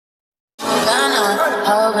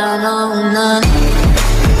Oh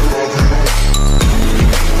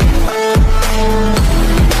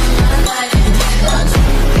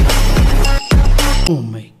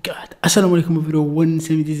my god, assalamualaikum video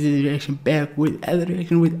 170. This is reaction back with other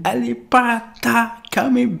reaction with Alip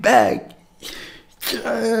coming back.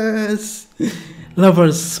 Yes,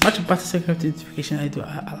 lovers, smash the button, subscribe to notification. I do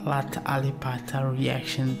a lot of Alip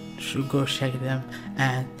reaction, should go check them,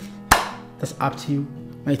 and that's up to you.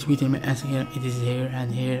 My Twitter, my Instagram, it is here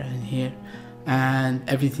and here and here, and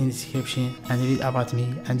everything in the description, and read about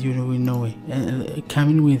me, and you will know it. And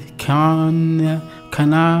coming with Kenang,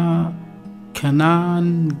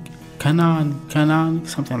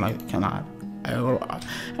 something like Kenang.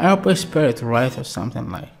 I hope I spell it right or something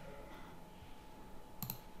like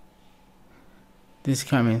this.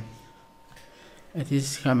 Coming, it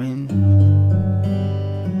is coming.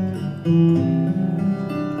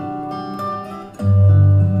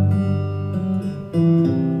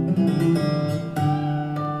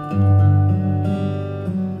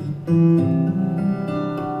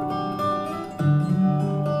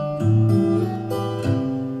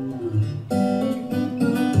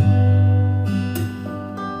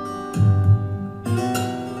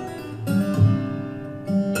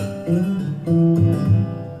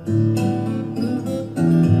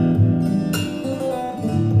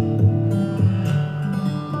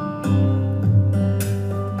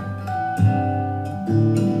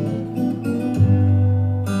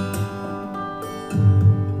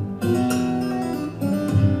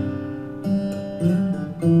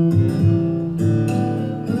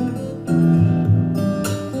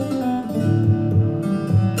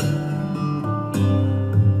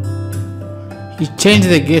 He changed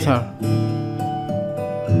the guitar.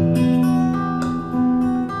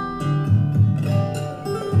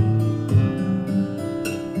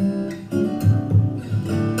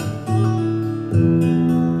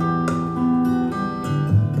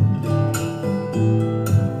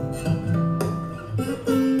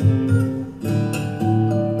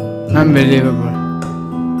 Unbelievable.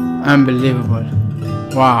 Unbelievable.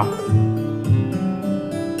 Wow.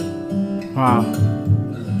 Wow.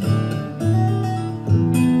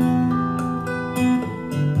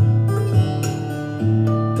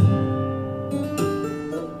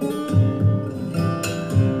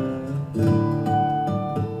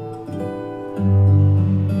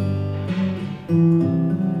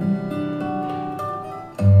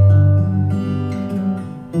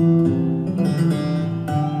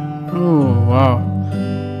 Oh, wow.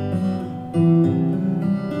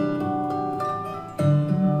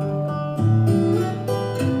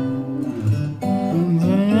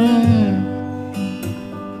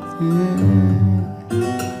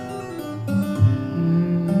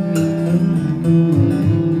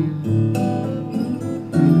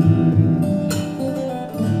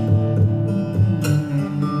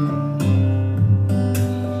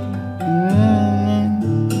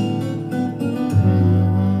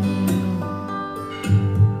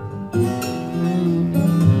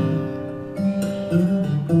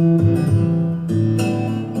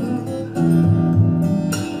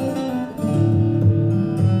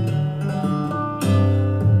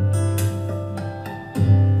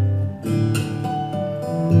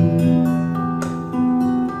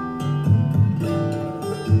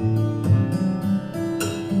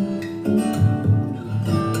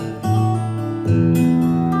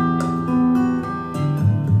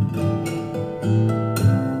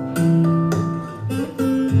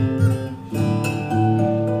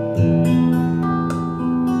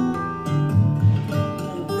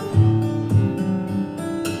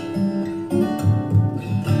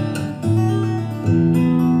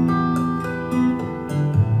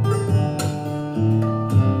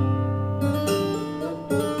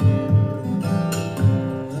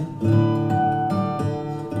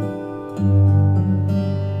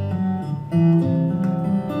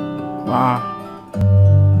 Wow.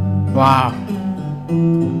 Wow.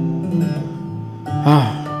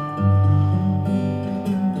 Ah.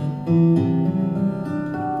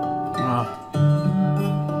 Wow.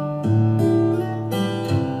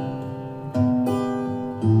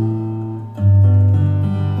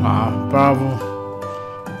 Wow. Bravo.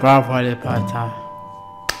 Bravo, Alip.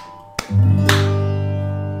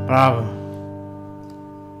 Bravo.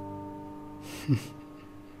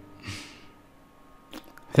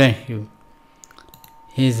 Thank you.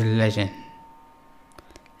 He's a legend.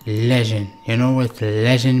 Legend. You know what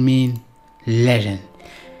legend mean? Legend.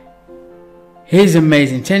 He's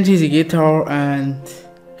amazing. Changed his guitar and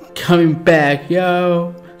coming back.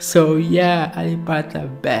 Yo. So yeah, Alip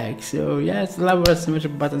back. So yes, love us, smash the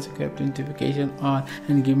button, subscribe to notification on,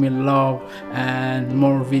 and give me love and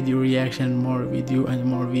more video reaction, more video and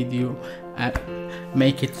more video.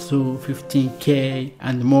 Make it to 15k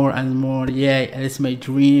and more. Yeah, that's my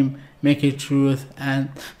dream. Make it truth, and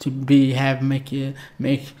to be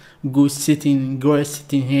make good sitting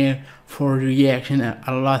here for reaction and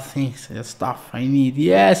a lot of things stuff I need.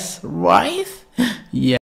 Yes, right. Yeah.